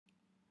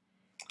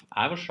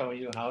I will show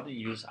you how to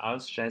use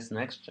RSJ's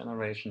next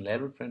generation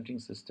label printing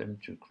system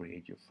to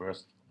create your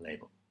first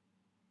label.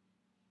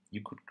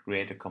 You could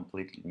create a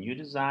completely new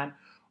design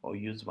or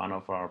use one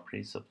of our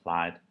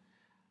pre-supplied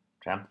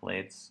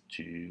templates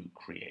to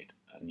create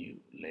a new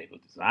label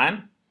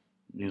design.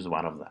 Use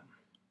one of them.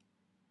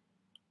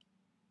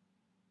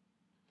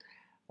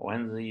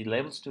 When the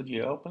Label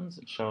Studio opens,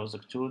 it shows a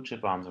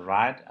tooltip on the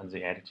right and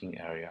the editing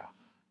area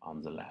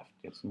on the left.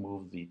 Let's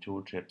move the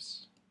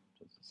tooltips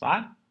to the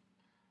side.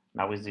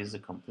 Now we see the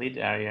complete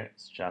area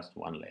is just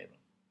one label.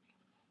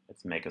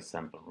 Let's make a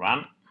sample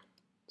run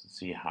to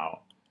see how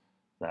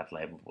that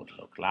label would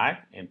look like.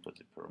 Input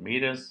the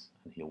parameters,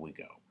 and here we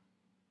go.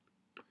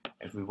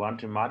 If we want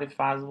to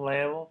modify the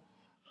label,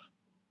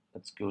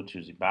 let's go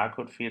to the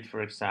barcode field,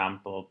 for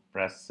example,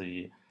 press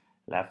the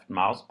left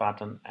mouse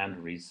button and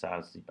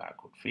resize the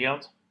barcode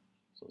field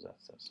so that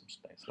there's some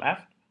space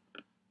left.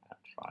 And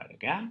try it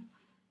again.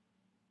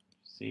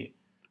 See,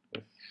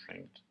 we've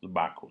shrinked the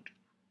barcode.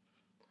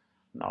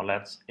 Now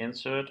let's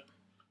insert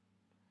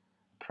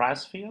a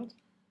price field.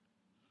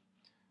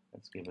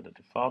 Let's give it a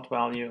default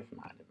value of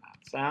 99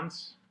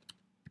 cents.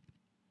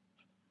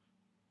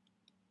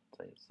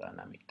 Say it's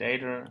dynamic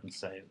data and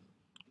say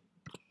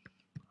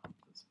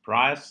this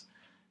price.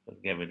 Let's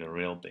give it a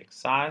real big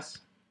size.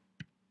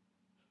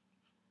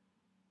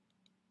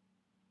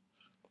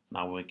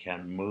 Now we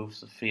can move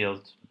the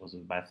field with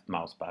the left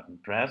mouse button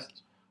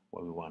pressed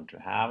where we want to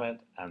have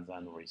it and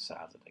then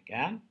resize it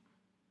again.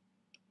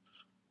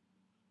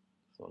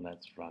 So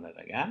let's run it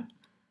again.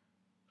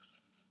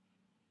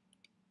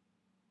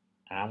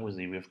 And we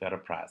see we've got a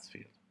price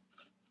field.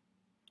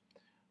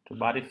 To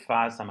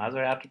modify some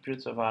other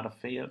attributes of our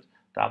field,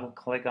 double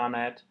click on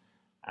it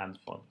and,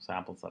 for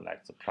example,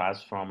 select the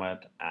price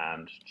format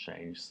and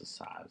change the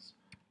size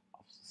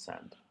of the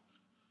cent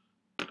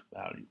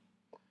value.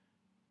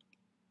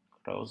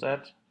 Close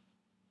it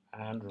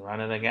and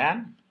run it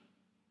again.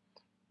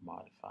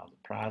 Modify the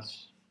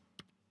price.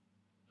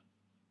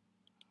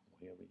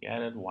 Here we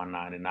get it,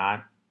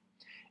 $1.99.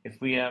 If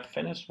we have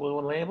finished with a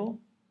label,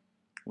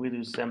 we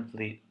do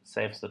simply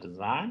save the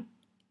design.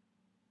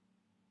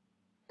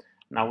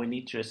 Now we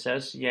need to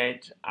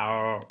associate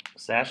our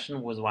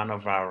session with one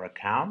of our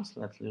accounts.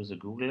 Let's use a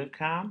Google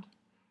account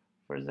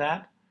for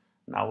that.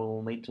 Now we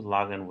will need to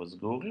log in with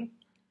Google.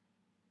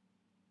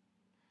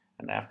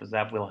 And after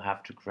that, we'll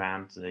have to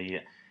grant the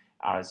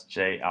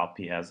RSJ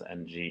LPS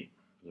NG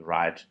the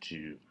right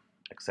to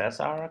access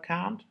our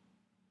account.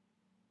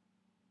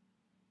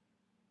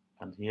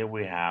 And here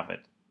we have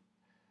it.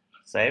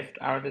 Saved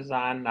our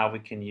design. Now we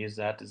can use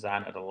that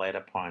design at a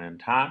later point in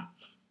time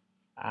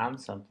and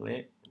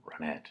simply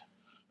run it.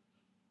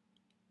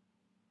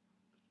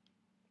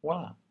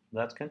 Voila,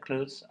 that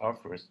concludes our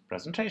first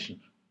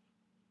presentation.